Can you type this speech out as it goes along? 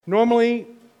Normally,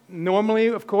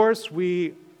 of course,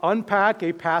 we unpack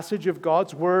a passage of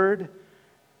God's Word.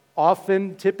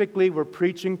 Often, typically, we're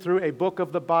preaching through a book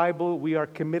of the Bible. We are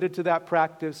committed to that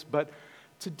practice. But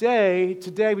today,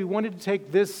 we wanted to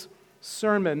take this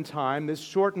sermon time, this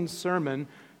shortened sermon,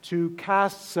 to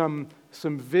cast some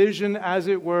vision, as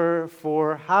it were,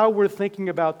 for how we're thinking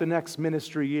about the next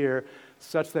ministry year,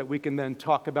 such that we can then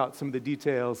talk about some of the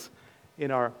details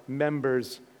in our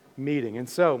members' meeting. And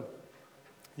so,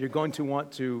 you're going to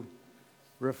want to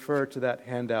refer to that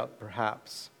handout,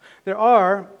 perhaps. There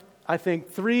are, I think,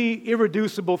 3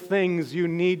 irreducible things you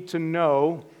need to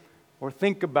know or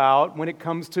think about when it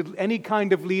comes to any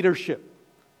kind of leadership.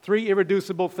 3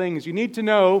 irreducible things. You need to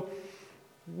know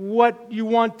what you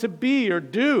want to be or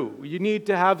do. You need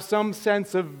to have some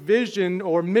sense of vision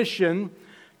or mission,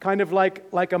 kind of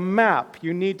like a map.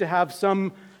 You need to have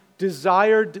some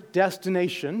desired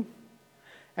destination.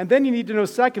 And then you need to know,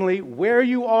 secondly, where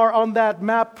you are on that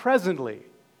map presently.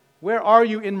 Where are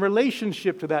you in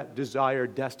relationship to that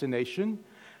desired destination?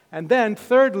 And then,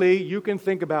 thirdly, you can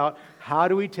think about how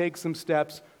do we take some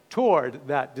steps toward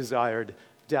that desired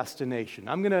destination.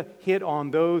 I'm going to hit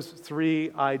on those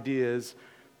 3 ideas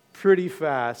pretty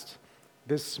fast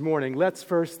this morning. Let's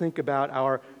first think about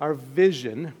our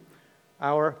vision,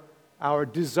 our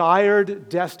desired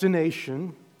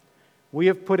destination. We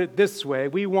have put it this way: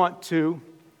 we want to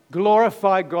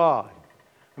glorify God.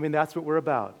 I mean, that's what we're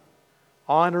about.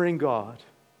 Honoring God.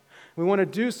 We want to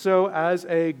do so as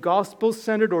a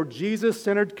gospel-centered or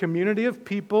Jesus-centered community of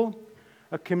people,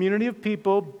 a community of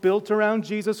people built around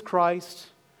Jesus Christ,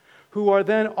 who are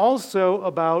then also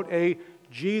about a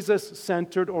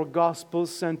Jesus-centered or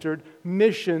gospel-centered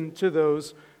mission to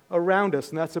those around us.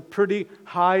 And that's a pretty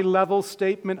high-level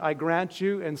statement, I grant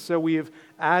you, and so we have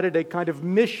added a kind of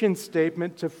mission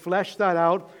statement to flesh that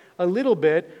out a little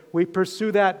bit. We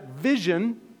pursue that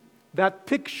vision, that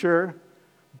picture,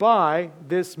 by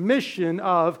this mission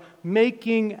of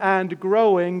making and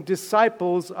growing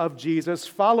disciples of Jesus,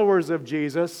 followers of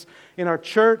Jesus, in our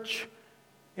church,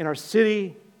 in our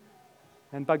city,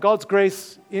 and by God's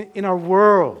grace, in our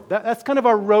world. That's kind of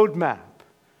our roadmap.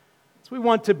 That's what we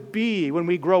want to be when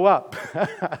we grow up.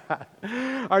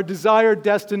 Our desired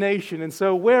destination. And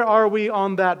so where are we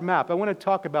on that map? I want to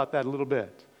talk about that a little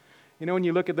bit. You know, when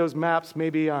you look at those maps,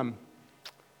 maybe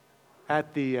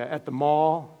at the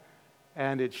mall,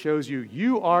 and it shows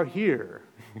you are here.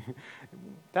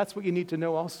 That's what you need to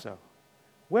know also.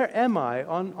 Where am I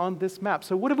on this map?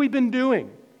 So what have we been doing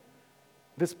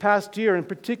this past year in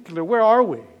particular? Where are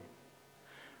we?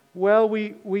 Well,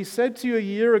 we said to you a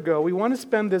year ago, we want to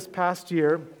spend this past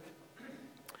year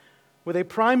with a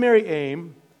primary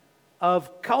aim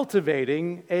of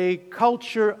cultivating a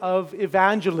culture of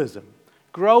evangelism,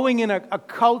 growing in a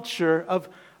culture of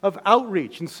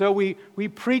outreach. And so we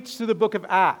preached through the book of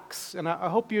Acts, and I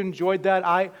hope you enjoyed that.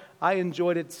 I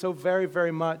enjoyed it so very,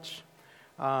 very much.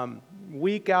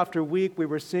 Week after week, we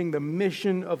were seeing the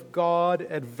mission of God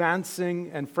advancing,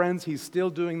 and friends, He's still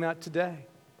doing that today.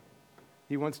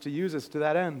 He wants to use us to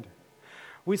that end.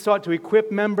 We sought to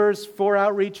equip members for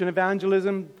outreach and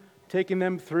evangelism, taking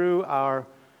them through our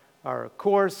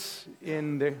course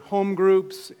in the home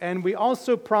groups, and we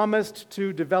also promised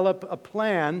to develop a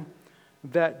plan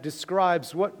that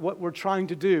describes what we're trying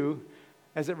to do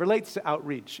as it relates to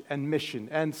outreach and mission.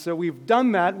 And so we've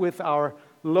done that with our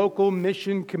local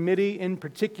mission committee in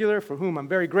particular, for whom I'm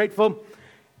very grateful.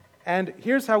 And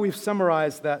here's how we've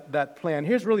summarized that plan.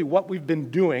 Here's really what we've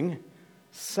been doing,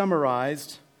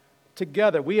 summarized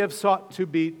together. We have sought to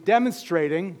be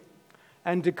demonstrating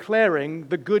and declaring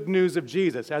the good news of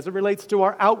Jesus as it relates to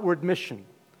our outward mission.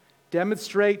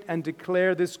 Demonstrate and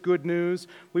declare this good news.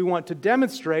 We want to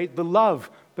demonstrate the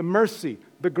love, the mercy,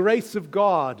 the grace of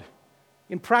God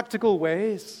in practical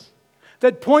ways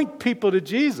that point people to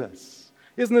Jesus.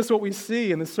 Isn't this what we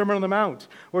see in the Sermon on the Mount,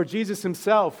 where Jesus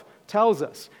Himself tells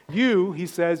us, He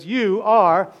says, you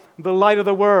are the light of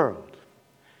the world.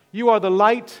 You are the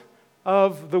light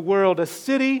of the world. A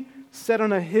city set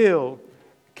on a hill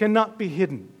cannot be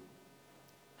hidden.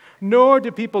 Nor do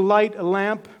people light a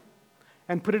lamp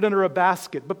and put it under a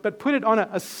basket, but put it on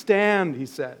a stand, He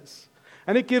says.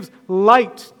 And it gives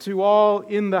light to all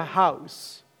in the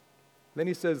house. Then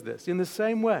He says this: in the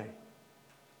same way,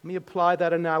 let me apply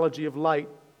that analogy of light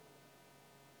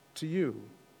to you.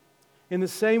 In the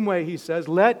same way, He says,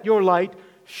 let your light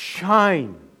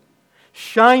shine.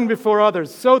 Shine before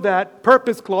others, so that,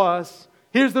 purpose clause,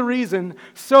 here's the reason,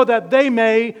 so that they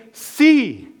may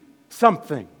see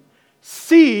something.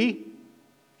 See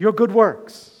your good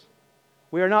works.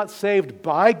 We are not saved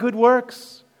by good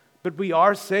works, but we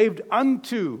are saved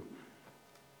unto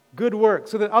good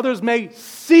works, so that others may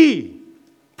see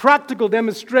practical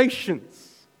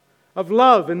demonstrations of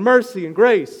love and mercy and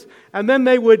grace, and then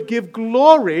they would give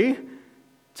glory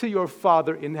to your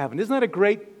Father in heaven. Isn't that a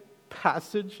great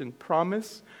passage and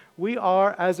promise? We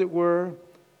are, as it were,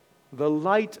 the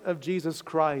light of Jesus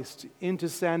Christ into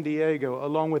San Diego,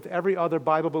 along with every other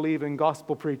Bible-believing,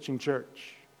 gospel-preaching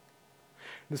church.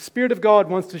 The Spirit of God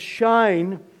wants to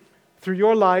shine through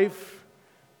your life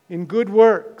in good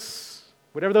works,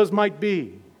 whatever those might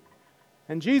be.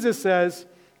 And Jesus says,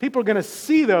 people are going to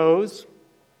see those,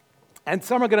 and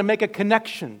some are going to make a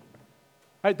connection.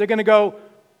 Right? They're going to go,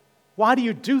 why do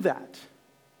you do that?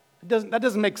 That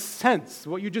doesn't make sense,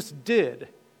 what you just did.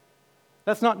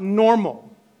 That's not normal.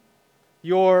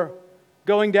 You're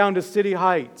going down to City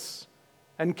Heights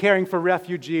and caring for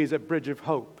refugees at Bridge of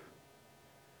Hope.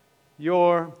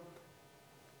 You're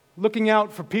looking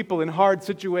out for people in hard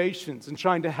situations and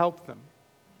trying to help them.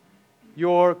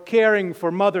 You're caring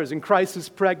for mothers in crisis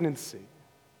pregnancy.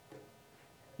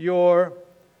 Your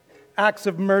acts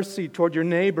of mercy toward your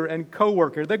neighbor and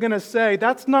coworker. They're going to say,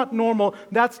 that's not normal,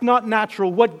 that's not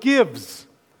natural. What gives?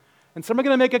 And some are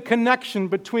going to make a connection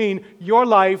between your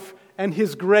life and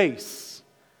His grace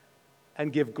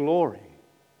and give glory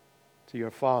to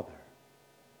your Father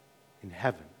in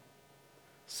heaven.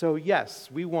 So yes,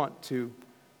 we want to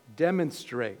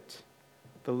demonstrate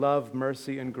the love,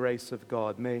 mercy, and grace of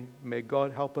God. May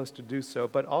God help us to do so,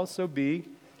 but also be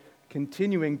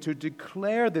continuing to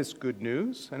declare this good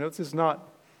news. I know this is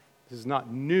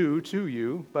not new to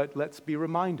you, but let's be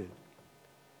reminded.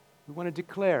 We want to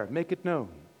declare, make it known.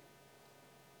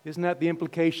 Isn't that the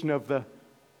implication of the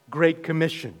Great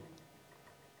Commission?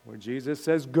 Where Jesus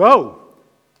says, go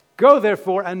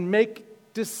therefore and make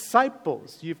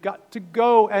disciples. You've got to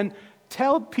go and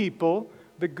tell people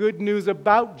the good news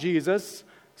about Jesus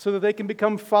so that they can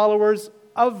become followers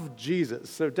of Jesus.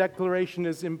 So declaration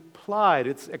is implied.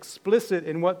 It's explicit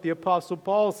in what the Apostle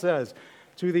Paul says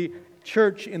to the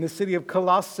church in the city of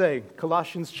Colossae.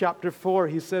 Colossians chapter 4,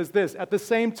 he says this, at the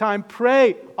same time,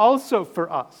 pray also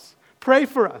for us. Pray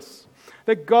for us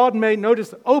that God may,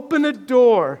 notice, open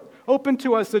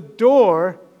to us a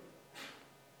door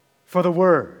for the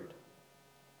Word.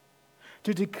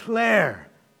 To declare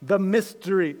the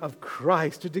mystery of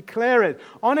Christ, to declare it,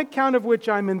 on account of which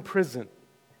I'm in prison,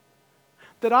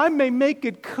 that I may make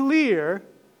it clear,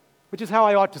 which is how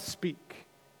I ought to speak.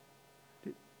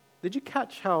 Did you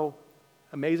catch how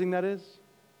amazing that is?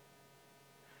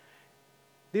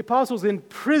 The apostle's in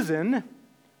prison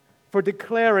for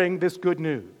declaring this good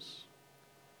news.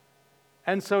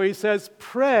 And so he says,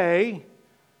 pray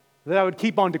that I would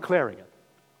keep on declaring it.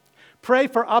 Pray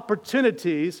for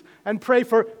opportunities and pray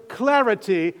for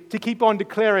clarity to keep on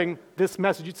declaring this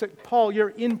message. You'd say, Paul, you're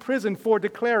in prison for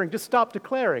declaring. Just stop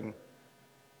declaring.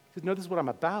 He says, no, this is what I'm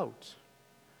about.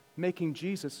 Making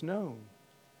Jesus known.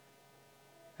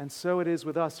 And so it is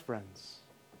with us, friends.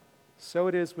 So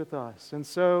it is with us. And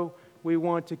so we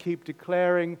want to keep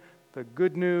declaring the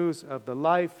good news of the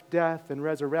life, death, and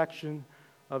resurrection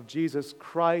of Jesus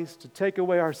Christ to take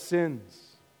away our sins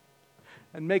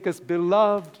and make us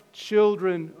beloved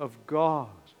children of God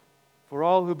for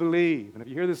all who believe. And if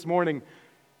you're here this morning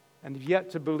and yet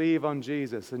to believe on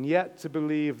Jesus and yet to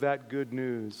believe that good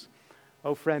news,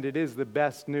 oh friend, it is the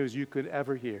best news you could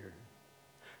ever hear.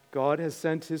 God has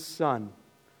sent His Son,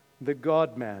 the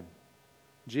God-man,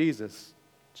 Jesus,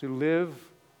 to live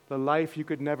the life you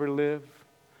could never live,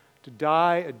 to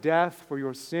die a death for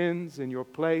your sins in your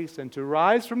place, and to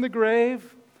rise from the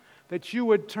grave, that you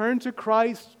would turn to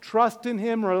Christ, trust in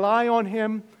Him, rely on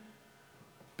Him,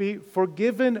 be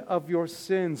forgiven of your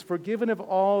sins, forgiven of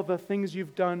all the things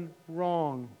you've done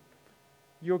wrong,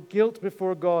 your guilt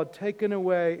before God taken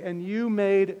away, and you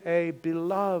made a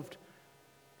beloved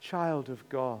child of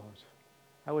God.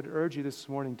 I would urge you this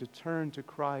morning to turn to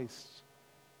Christ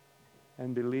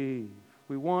and believe.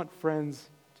 We want, friends,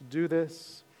 to do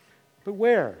this. But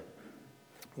where?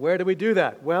 Where do we do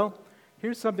that? Well,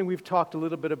 here's something we've talked a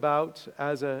little bit about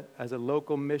as a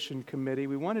local mission committee.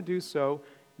 We want to do so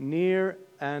near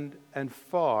and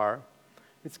far.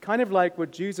 It's kind of like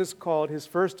what Jesus called His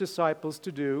first disciples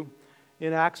to do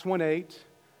in Acts 1:8,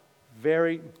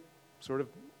 very sort of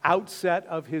outset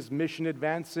of His mission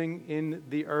advancing in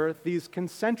the earth. These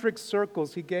concentric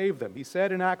circles He gave them. He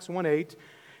said in Acts 1:8,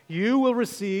 you will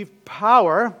receive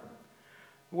power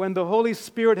when the Holy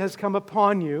Spirit has come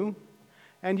upon you,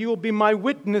 and you will be my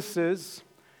witnesses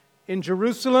in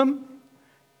Jerusalem,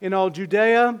 in all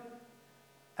Judea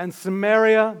and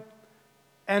Samaria,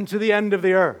 and to the end of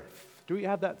the earth. Do we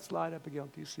have that slide up again?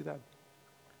 Do you see that?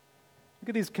 Look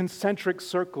at these concentric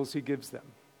circles He gives them.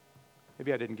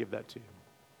 Maybe I didn't give that to you.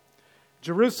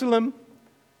 Jerusalem,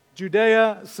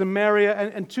 Judea, Samaria,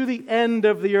 and to the end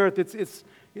of the earth.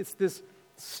 It's this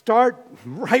start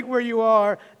right where you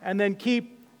are and then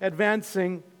keep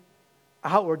advancing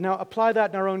outward. Now, apply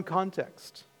that in our own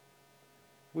context.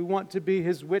 We want to be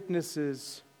His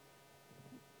witnesses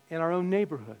in our own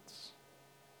neighborhoods,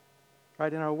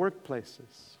 right? In our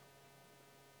workplaces,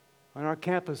 on our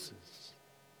campuses,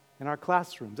 in our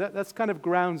classrooms. That's kind of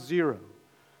ground zero.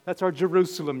 That's our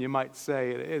Jerusalem, you might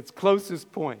say, at its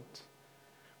closest point.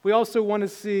 We also want to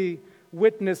see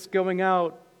witness going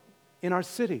out in our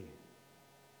city,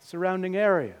 surrounding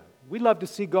area. We'd love to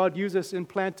see God use us in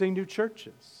planting new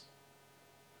churches,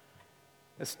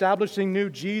 establishing new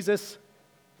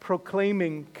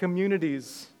Jesus-proclaiming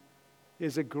communities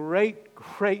is a great,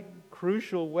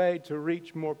 crucial way to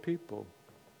reach more people.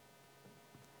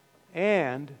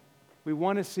 And we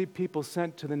want to see people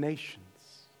sent to the nations.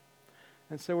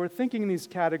 And so we're thinking in these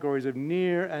categories of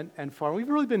near and far. We've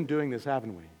really been doing this,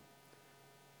 haven't we?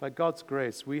 By God's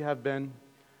grace, we have been,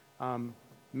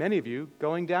 many of you,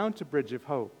 going down to Bridge of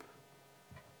Hope,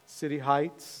 City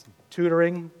Heights,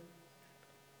 tutoring,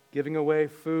 giving away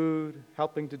food,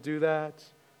 helping to do that,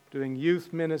 doing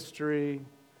youth ministry,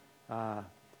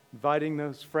 inviting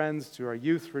those friends to our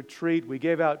youth retreat. We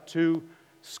gave out 2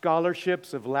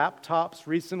 scholarships of laptops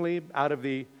recently out of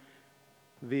the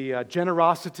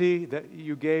generosity that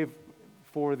you gave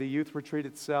for the youth retreat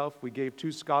itself. We gave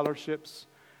 2 scholarships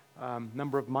a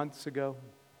number of months ago.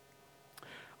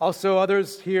 Also,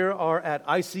 others here are at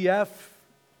ICF,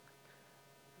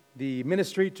 the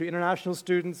Ministry to International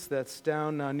Students that's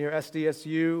down near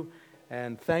SDSU,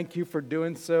 and thank you for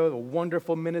doing so. A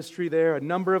wonderful ministry there. A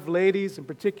number of ladies in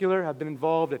particular have been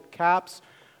involved at CAPS,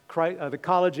 the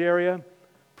college area,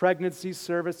 pregnancy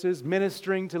services,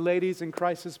 ministering to ladies in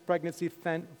crisis pregnancy.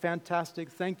 Fantastic.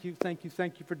 Thank you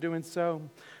for doing so.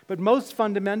 But most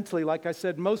fundamentally, like I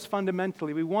said,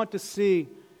 we want to see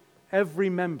every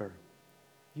member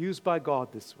used by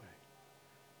God this way,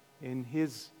 in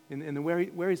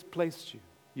where He's placed you,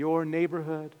 your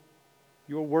neighborhood,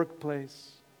 your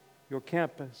workplace, your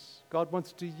campus. God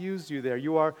wants to use you there.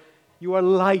 You are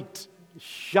light,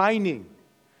 shining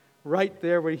right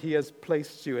there where He has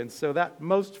placed you. And so that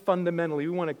most fundamentally,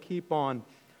 we want to keep on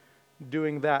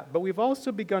doing that. But we've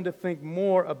also begun to think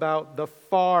more about the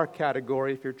far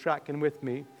category, if you're tracking with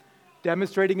me,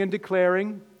 demonstrating and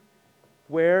declaring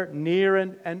where near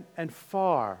and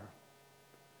far,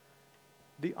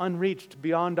 the unreached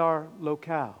beyond our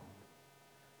locale.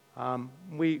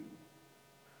 We've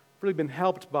really been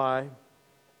helped by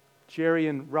Jerry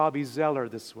and Robbie Zeller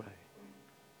this way.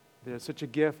 They're such a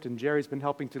gift, and Jerry's been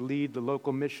helping to lead the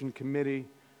local mission committee,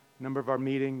 a number of our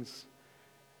meetings,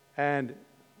 and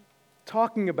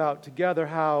talking about together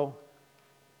how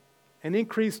an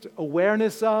increased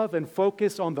awareness of and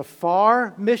focus on the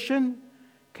far mission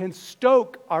can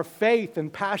stoke our faith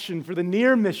and passion for the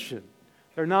near mission.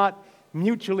 They're not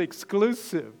mutually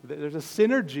exclusive. There's a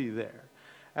synergy there.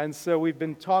 And so we've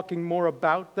been talking more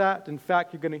about that. In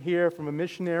fact, you're going to hear from a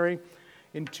missionary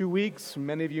in 2 weeks,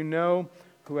 many of you know,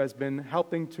 who has been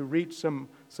helping to reach some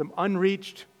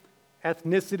unreached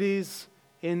ethnicities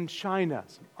in China,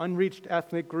 some unreached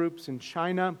ethnic groups in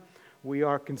China. We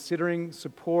are considering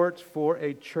support for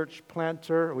a church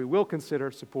planter. We will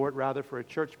consider support, rather, for a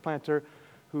church planter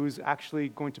who's actually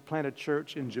going to plant a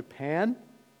church in Japan,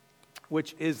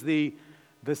 which is the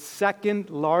second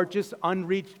largest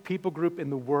unreached people group in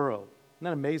the world. Isn't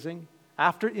that amazing?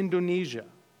 After Indonesia,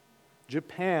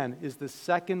 Japan is the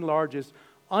second largest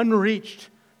unreached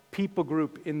people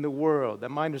group in the world.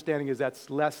 And my understanding is that's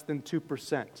less than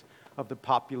 2% of the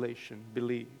population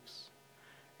believes.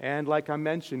 And like I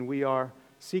mentioned, we are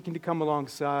seeking to come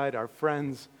alongside our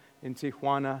friends in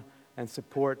Tijuana and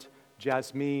support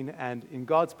Jasmine. And in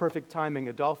God's perfect timing,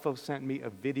 Adolfo sent me a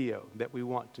video that we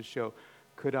want to show.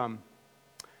 Could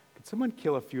someone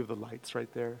kill a few of the lights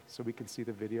right there so we can see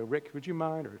the video? Rick, would you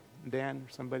mind? Or Dan, or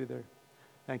somebody there?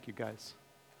 Thank you, guys.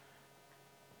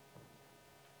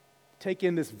 Take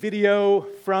in this video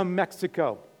from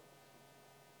Mexico.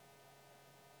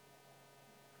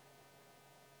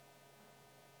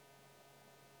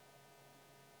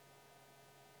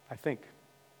 I think.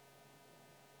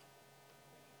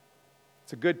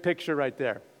 It's a good picture right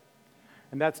there.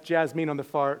 And that's Jasmine on the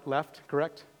far left,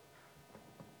 correct?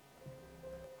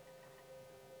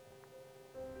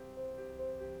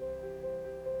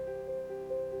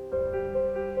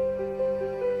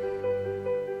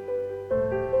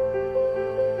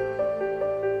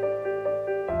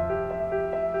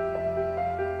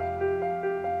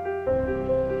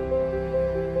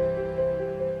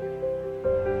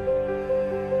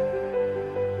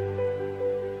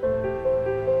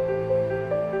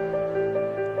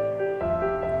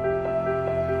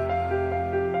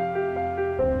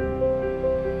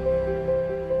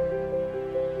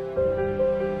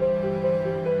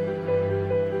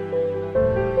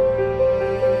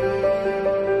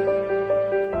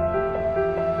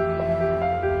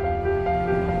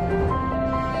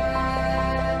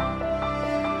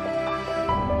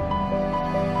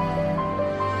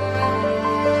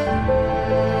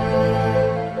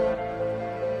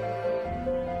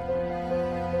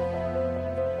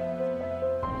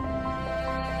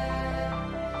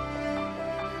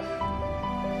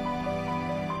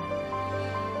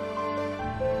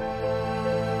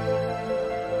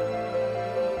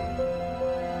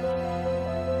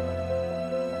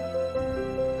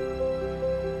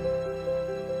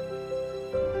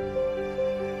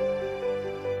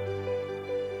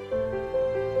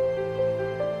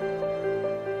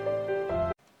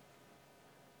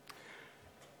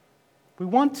 We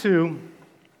want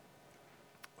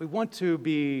to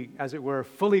be, as it were,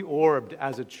 fully orbed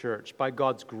as a church by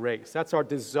God's grace. That's our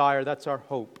desire, that's our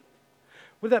hope.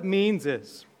 What that means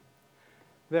is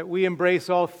that we embrace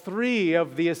all three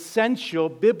of the essential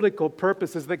biblical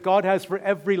purposes that God has for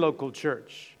every local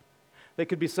church. They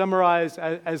could be summarized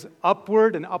as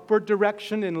upward, an upward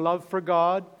direction in love for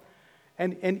God,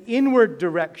 and an inward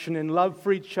direction in love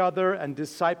for each other and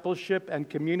discipleship and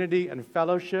community and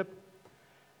fellowship,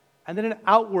 and then an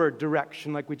outward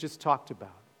direction like we just talked about.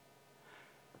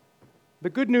 The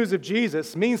good news of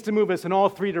Jesus means to move us in all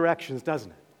three directions,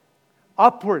 doesn't it?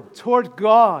 Upward, toward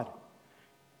God.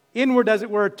 Inward, as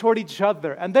it were, toward each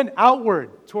other. And then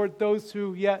outward, toward those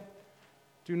who yet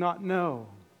do not know.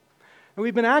 And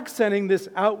we've been accenting this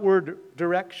outward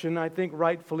direction, I think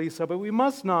rightfully so, but we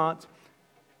must not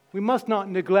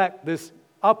neglect this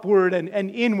upward and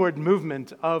inward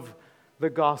movement of the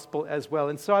gospel as well.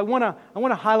 And so I want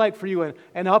to highlight for you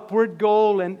an upward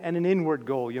goal and an inward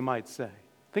goal, you might say.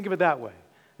 Think of it that way.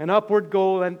 An upward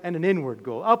goal and an inward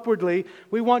goal. Upwardly,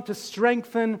 we want to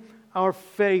strengthen our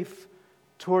faith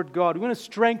toward God. We want to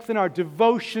strengthen our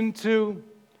devotion to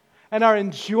and our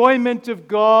enjoyment of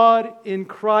God in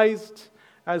Christ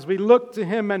as we look to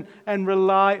Him and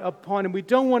rely upon Him. We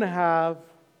don't want to have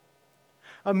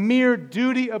a mere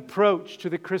duty approach to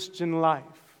the Christian life.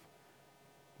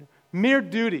 Mere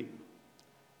duty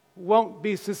won't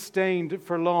be sustained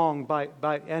for long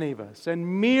by any of us.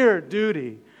 And mere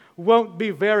duty won't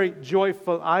be very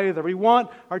joyful either. We want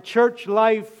our church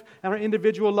life and our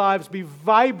individual lives be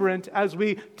vibrant as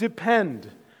we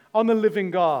depend on the living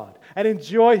God and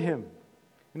enjoy Him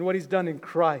and what He's done in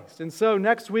Christ. And so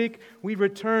next week we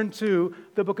return to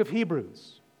the book of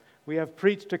Hebrews. We have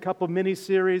preached a couple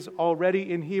mini-series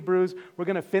already in Hebrews. We're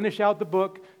going to finish out the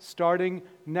book starting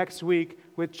next week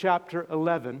with chapter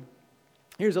 11.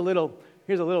 Here's a little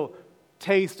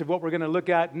taste of what we're going to look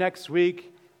at next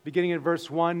week, beginning in verse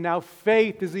 1. Now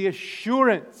faith is the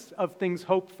assurance of things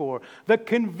hoped for, the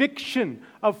conviction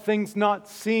of things not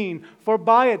seen. For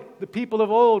by it the people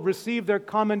of old received their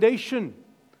commendation.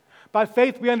 By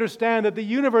faith we understand that the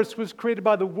universe was created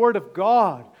by the Word of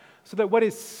God, so that what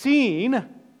is seen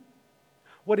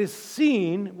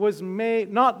was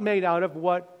not made out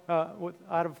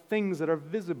of things that are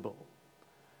visible.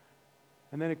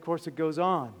 And then, of course, it goes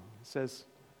on. It says,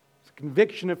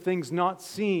 conviction of things not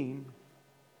seen.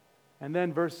 And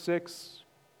then verse 6,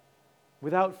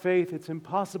 without faith it's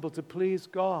impossible to please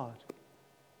God.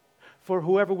 For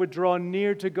whoever would draw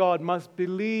near to God must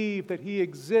believe that He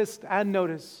exists, and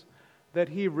notice that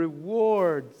He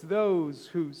rewards those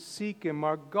who seek Him.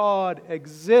 Our God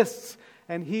exists,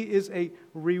 and He is a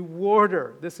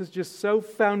rewarder. This is just so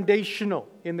foundational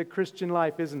in the Christian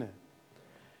life, isn't it?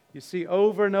 You see,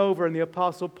 over and over in the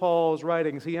Apostle Paul's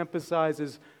writings, he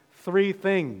emphasizes three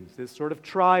things, this sort of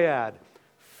triad: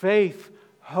 faith,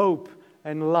 hope,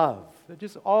 and love. They're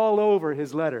just all over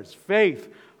his letters.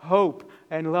 Faith, hope,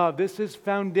 and love. This is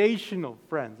foundational,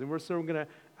 friends. And we're going to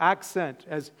accent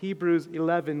as Hebrews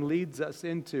 11 leads us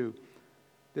into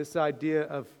this idea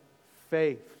of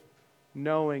faith,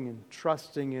 knowing and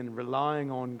trusting and relying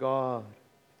on God.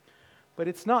 But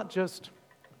it's not just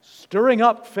stirring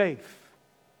up faith.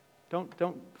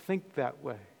 Don't think that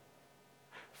way.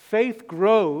 Faith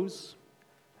grows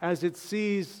as it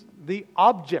sees the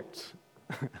object.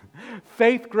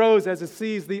 Faith grows as it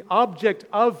sees the object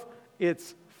of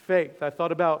its faith. I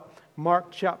thought about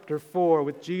Mark chapter 4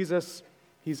 with Jesus.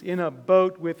 He's in a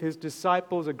boat with His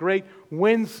disciples. A great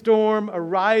windstorm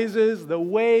arises. The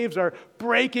waves are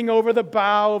breaking over the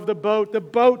bow of the boat. The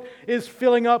boat is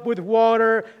filling up with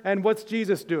water. And what's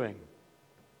Jesus doing?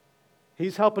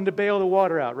 He's helping to bail the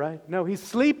water out, right? No, He's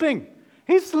sleeping.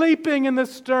 He's sleeping in the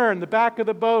stern, the back of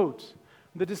the boat.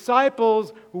 The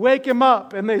disciples wake Him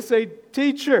up and they say,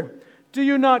 "Teacher, do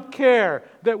you not care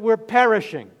that we're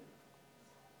perishing?"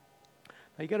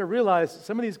 Now you got to realize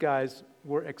some of these guys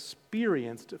were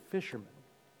experienced fishermen.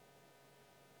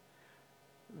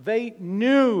 They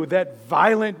knew that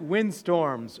violent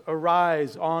windstorms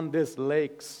arise on this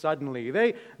lake suddenly.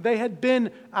 They had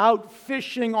been out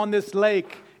fishing on this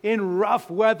lake in rough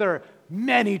weather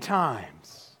many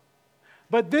times.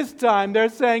 But this time they're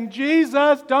saying,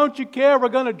 "Jesus, don't you care? We're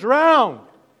going to drown."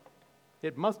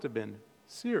 It must have been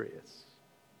serious.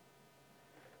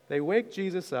 They wake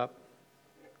Jesus up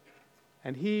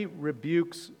and He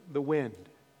rebukes the wind.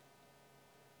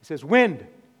 He says, "Wind,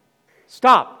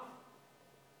 stop."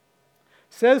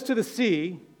 Says to the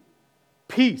sea,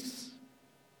 "Peace,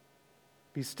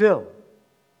 be still."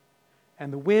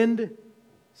 And the wind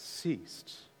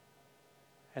ceased,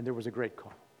 and there was a great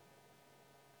calm.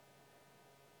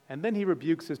 And then he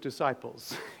rebukes his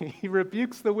disciples. He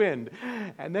rebukes the wind,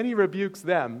 and then he rebukes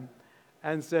them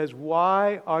and says,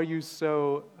 "Why are you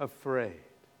so afraid?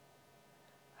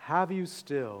 Have you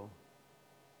still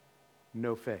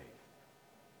no faith?"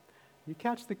 You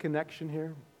catch the connection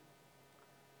here?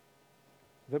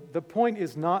 The point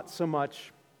is not so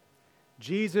much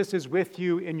Jesus is with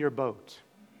you in your boat.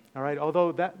 All right,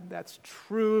 although that's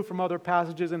true from other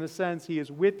passages in a sense, he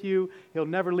is with you, he'll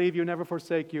never leave you, never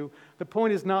forsake you. The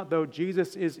point is not, though,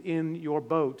 Jesus is in your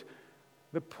boat.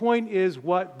 The point is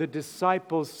what the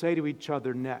disciples say to each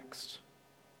other next.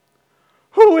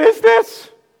 Who is this?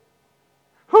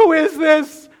 Who is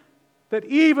this that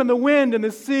even the wind and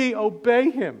the sea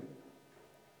obey him?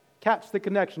 Catch the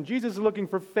connection. Jesus is looking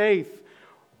for faith.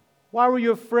 Why were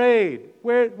you afraid?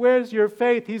 Where's your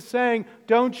faith? He's saying,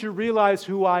 don't you realize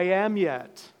who I am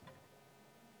yet?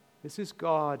 This is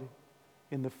God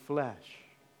in the flesh,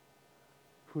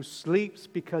 who sleeps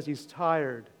because he's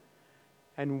tired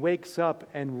and wakes up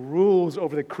and rules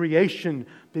over the creation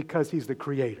because he's the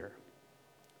creator.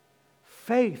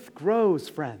 Faith grows,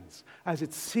 friends, as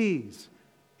it sees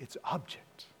its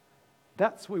object.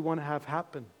 That's what we want to have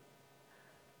happen.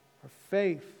 Our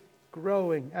faith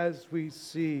growing as we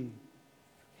see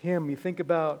him. You think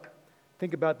about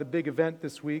the big event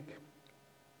this week,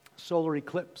 solar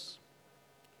eclipse.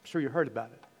 I'm sure you heard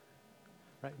about it.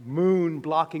 Right? Moon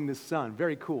blocking the sun.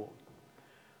 Very cool.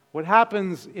 What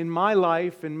happens in my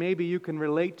life, and maybe you can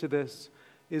relate to this,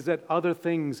 is that other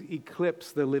things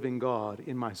eclipse the living God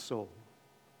in my soul.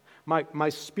 My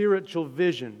spiritual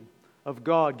vision of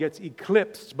God gets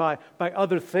eclipsed by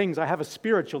other things. I have a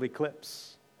spiritual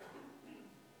eclipse.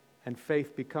 And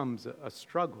faith becomes a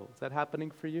struggle. Is that happening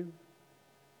for you?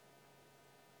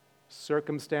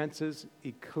 Circumstances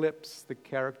eclipse the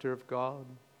character of God.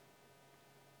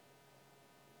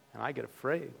 And I get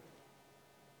afraid.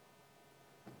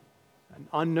 An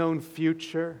unknown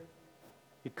future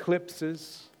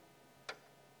eclipses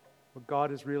what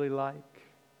God is really like.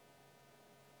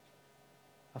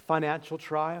 A financial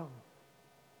trial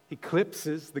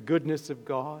eclipses the goodness of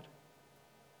God.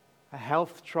 A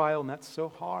health trial, and that's so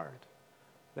hard.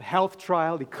 The health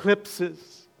trial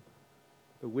eclipses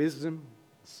the wisdom,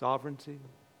 sovereignty,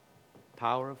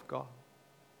 power of God.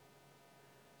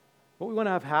 What we want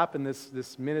to have happen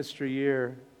this ministry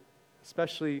year,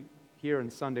 especially here on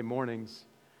Sunday mornings,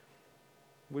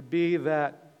 would be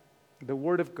that the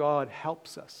Word of God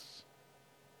helps us.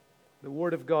 The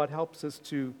Word of God helps us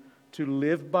to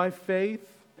live by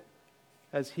faith,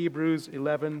 as Hebrews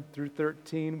 11 through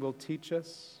 13 will teach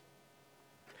us.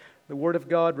 The Word of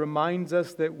God reminds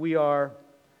us that we are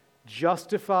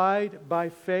justified by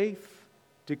faith,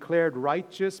 declared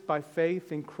righteous by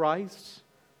faith in Christ.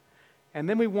 And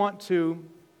then we want to,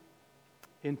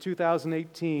 in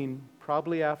 2018,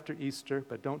 probably after Easter,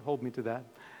 but don't hold me to that,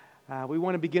 we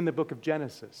want to begin the book of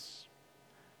Genesis.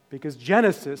 Because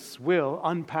Genesis will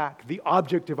unpack the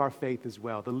object of our faith as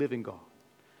well, the living God.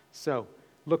 So,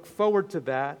 look forward to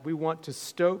that. We want to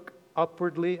stoke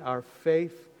upwardly our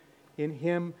faith in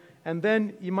him. And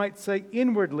then you might say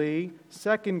inwardly,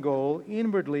 second goal,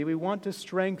 inwardly, we want to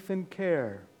strengthen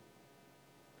care.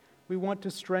 We want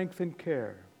to strengthen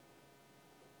care.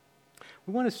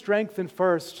 We want to strengthen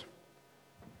first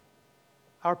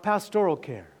our pastoral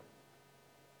care.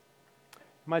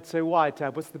 You might say, why,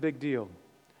 Tab? What's the big deal?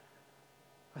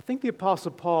 I think the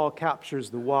Apostle Paul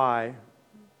captures the why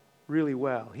really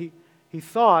well. He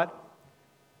thought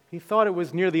it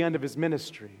was near the end of his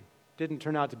ministry. Didn't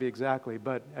turn out to be exactly,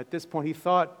 but at this point he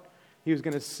thought he was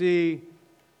going to see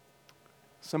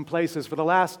some places for the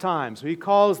last time. So he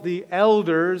calls the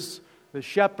elders, the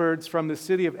shepherds from the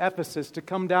city of Ephesus, to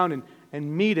come down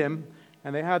and meet him.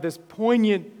 And they have this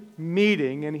poignant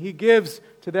meeting, and he gives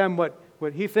to them what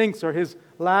he thinks are his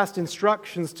last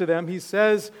instructions to them. He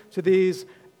says to these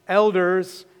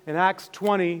elders in Acts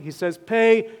 20, he says,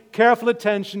 pay careful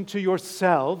attention to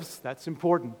yourselves, that's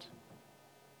important,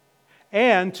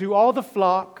 and to all the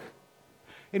flock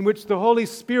in which the Holy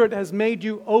Spirit has made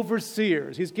you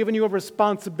overseers. He's given you a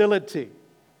responsibility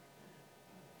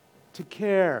to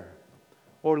care,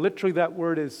 or literally that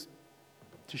word is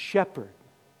to shepherd,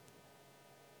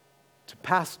 to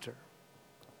pastor,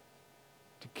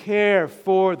 to care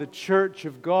for the church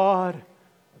of God,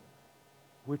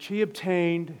 which he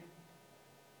obtained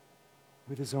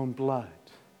with his own blood.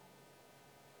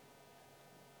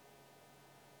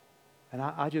 And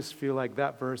I just feel like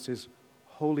that verse is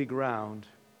holy ground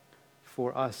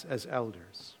for us as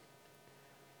elders.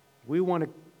 We want to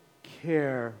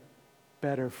care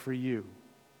better for you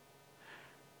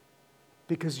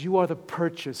because you are the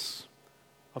purchase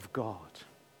of God.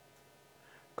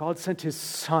 God sent his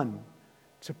Son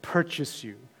to purchase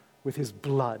you with His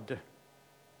blood.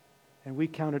 And we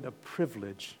count it a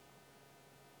privilege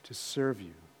to serve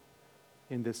you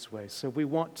in this way. So we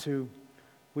want to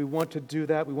do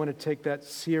that. We want to take that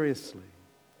seriously.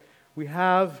 We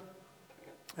have,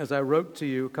 as I wrote to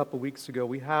you a couple weeks ago,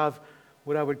 we have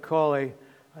what I would call a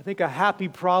happy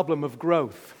problem of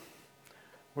growth.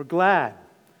 We're glad,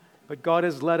 but God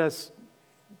has let us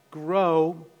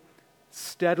grow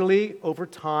steadily over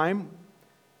time,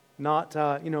 not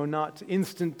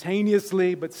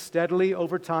instantaneously, but steadily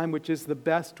over time, which is the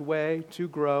best way to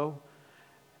grow.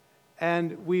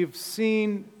 And we've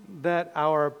seen that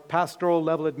our pastoral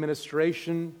level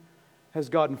administration has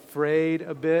gotten frayed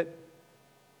a bit.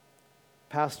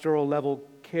 Pastoral level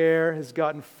care has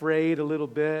gotten frayed a little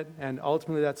bit, and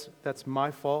ultimately that's my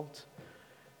fault.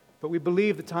 But we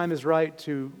believe the time is right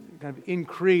to kind of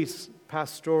increase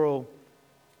pastoral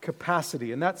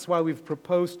capacity, and that's why we've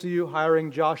proposed to you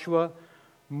hiring Joshua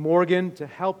Morgan to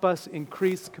help us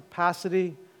increase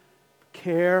capacity,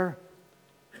 care,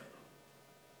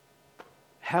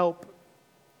 help,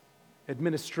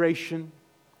 administration,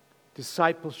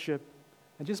 discipleship,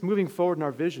 and just moving forward in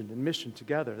our vision and mission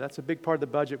together. That's a big part of the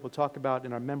budget we'll talk about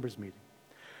in our members' meeting.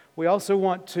 We also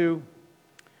want to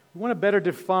better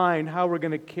define how we're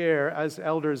going to care as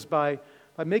elders by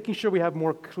making sure we have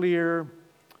more clear,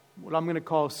 what I'm going to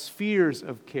call spheres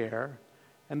of care,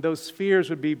 and those spheres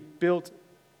would be built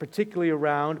particularly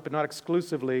around, but not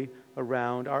exclusively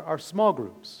around, our small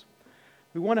groups.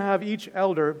 We want to have each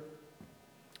elder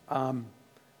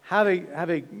have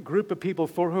a group of people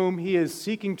for whom he is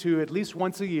seeking to, at least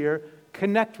once a year,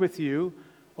 connect with you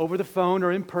over the phone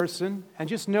or in person and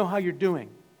just know how you're doing,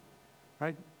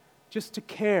 right? Just to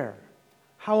care.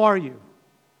 How are you?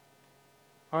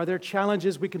 Are there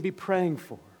challenges we can be praying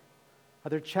for? Are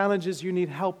there challenges you need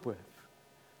help with?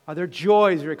 Are there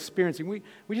joys you're experiencing?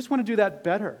 We just want to do that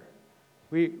better.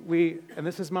 We and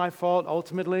this is my fault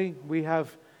ultimately, we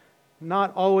have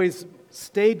not always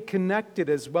stayed connected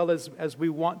as well as we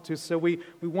want to. So we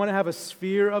want to have a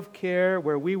sphere of care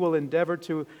where we will endeavor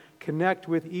to connect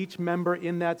with each member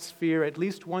in that sphere at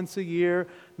least once a year,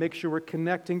 make sure we're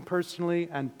connecting personally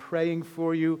and praying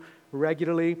for you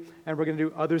regularly. And we're going to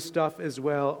do other stuff as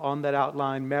well on that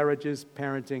outline: marriages,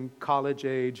 parenting, college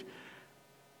age,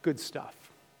 good stuff.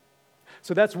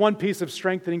 So that's one piece of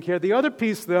strengthening care. The other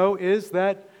piece, though, is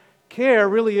that care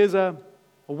really is a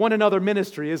one another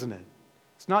ministry, isn't it?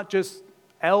 It's not just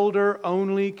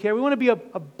elder-only care. We want to be a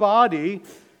body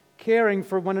caring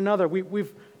for one another.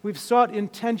 We've sought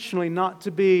intentionally not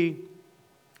to be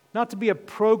a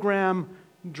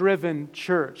program-driven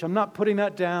church. I'm not putting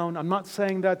that down. I'm not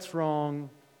saying that's wrong.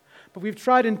 But we've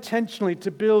tried intentionally to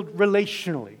build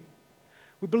relationally.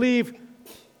 We believe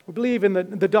in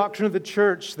the doctrine of the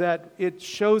church that it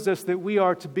shows us that we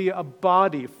are to be a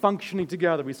body functioning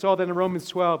together. We saw that in Romans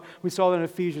 12. We saw that in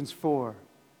Ephesians 4.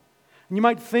 And you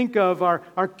might think of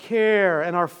our care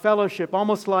and our fellowship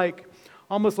almost like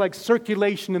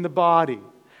circulation in the body,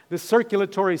 the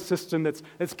circulatory system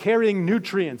that's carrying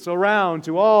nutrients around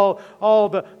to all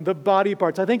the body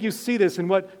parts. I think you see this in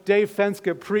what Dave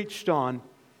Fenske preached on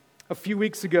a few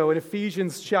weeks ago in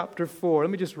Ephesians chapter 4.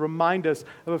 Let me just remind us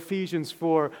of Ephesians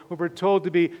 4, where we're told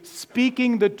to be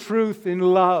speaking the truth in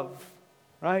love.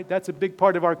 Right? That's a big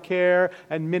part of our care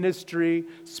and ministry,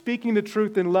 speaking the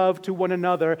truth in love to one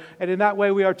another. And in that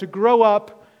way we are to grow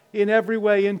up in every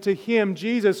way into Him,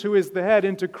 Jesus, who is the head,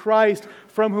 into Christ,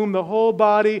 from whom the whole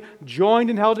body, joined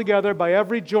and held together by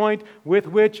every joint with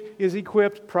which is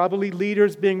equipped, probably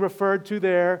leaders being referred to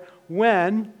there,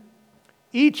 when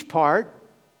each part,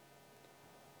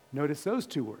 notice those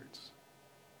two words,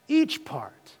 each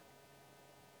part,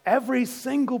 every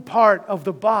single part of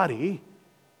the body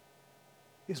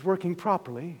is working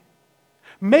properly,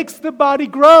 makes the body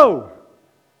grow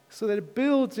so that it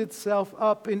builds itself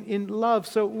up in love.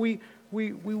 So we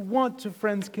want to,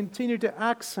 friends, continue to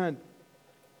accent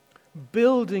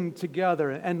building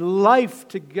together and life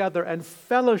together and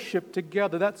fellowship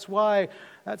together. That's why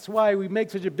we make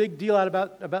such a big deal out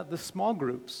about the small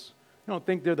groups. I don't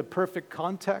think they're the perfect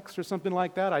context or something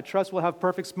like that. I trust we'll have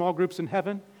perfect small groups in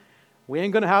heaven. We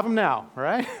ain't going to have them now, all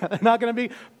right? They're not going to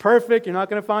be perfect. You're not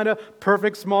going to find a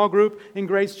perfect small group in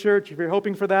Grace Church. If you're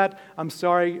hoping for that, I'm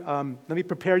sorry. Let me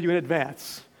prepare you in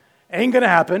advance. Ain't going to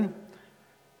happen.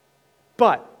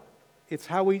 But it's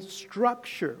how we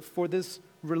structure for this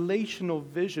relational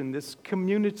vision, this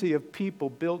community of people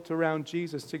built around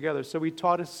Jesus together. So we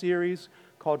taught a series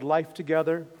called Life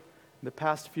Together in the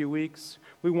past few weeks.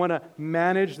 We want to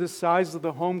manage the size of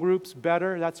the home groups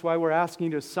better. That's why we're asking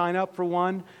you to sign up for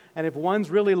one. And if one's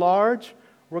really large,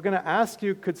 we're going to ask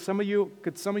you, could some of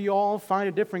you all find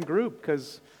a different group?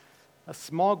 Because a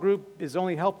small group is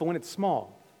only helpful when it's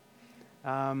small.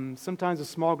 Sometimes the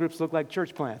small groups look like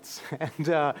church plants,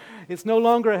 and it's no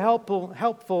longer a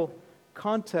helpful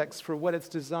context for what it's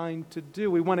designed to do.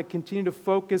 We want to continue to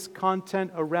focus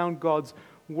content around God's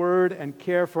Word and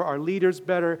care for our leaders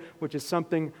better, which is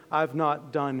something I've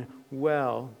not done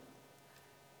well.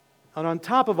 And on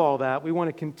top of all that, we want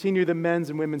to continue the men's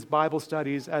and women's Bible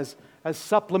studies as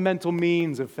supplemental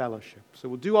means of fellowship. So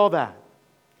we'll do all that.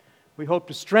 We hope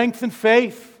to strengthen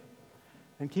faith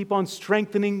and keep on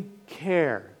strengthening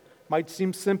care. Might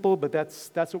seem simple, but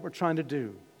that's what we're trying to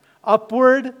do.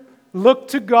 Upward, look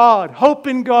to God, hope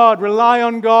in God, rely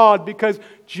on God, because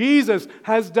Jesus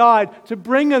has died to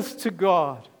bring us to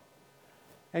God.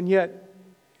 And yet,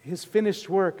 His finished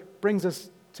work brings us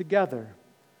together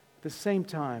at the same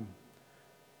time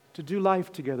to do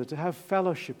life together, to have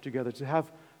fellowship together, to have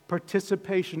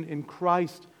participation in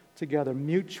Christ together,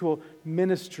 mutual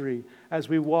ministry as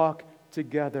we walk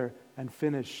together and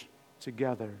finish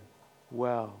together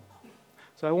well.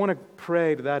 So I want to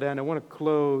pray to that end. I want to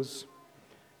close,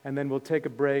 and then we'll take a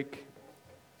break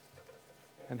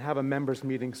and have a members'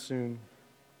 meeting soon.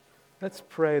 Let's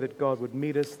pray that God would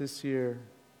meet us this year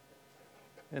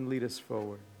and lead us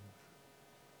forward.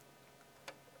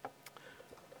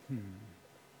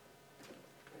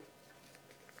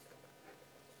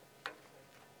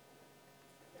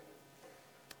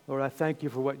 Lord, I thank you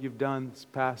for what you've done this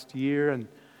past year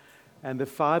and the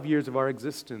 5 years of our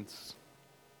existence.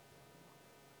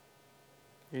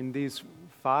 In these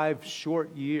 5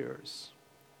 short years,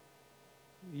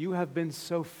 you have been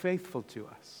so faithful to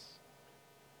us.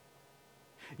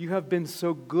 You have been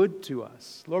so good to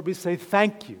us. Lord, we say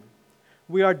thank you.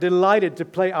 We are delighted to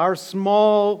play our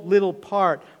small little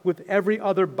part with every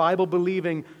other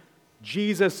Bible-believing,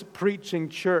 Jesus-preaching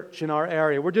church in our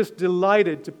area. We're just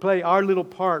delighted to play our little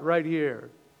part right here.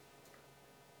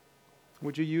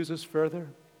 Would you use us further?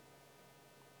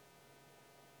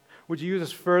 Would you use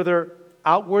us further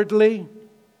outwardly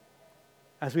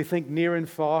as we think near and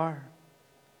far,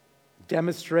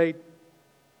 demonstrate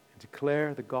and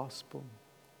declare the gospel?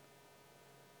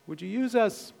 Would you use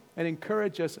us and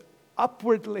encourage us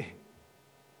upwardly,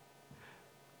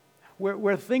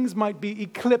 where things might be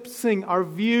eclipsing our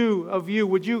view of you?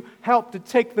 Would you help to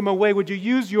take them away? Would you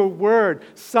use your word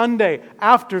Sunday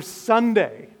after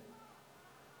Sunday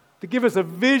to give us a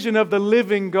vision of the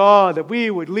living God, that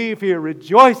we would leave here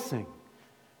rejoicing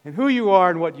in who you are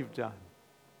and what you've done?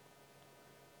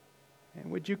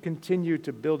 And would you continue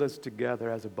to build us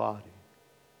together as a body,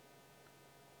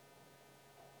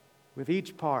 with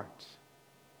each part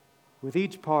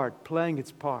playing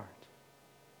its part,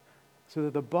 so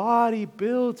that the body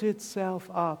builds itself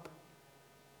up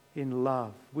in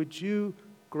love. Would you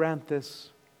grant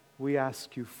this, we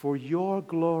ask you, for your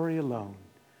glory alone,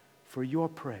 for your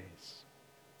praise.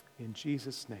 In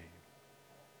Jesus' name,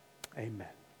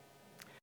 amen.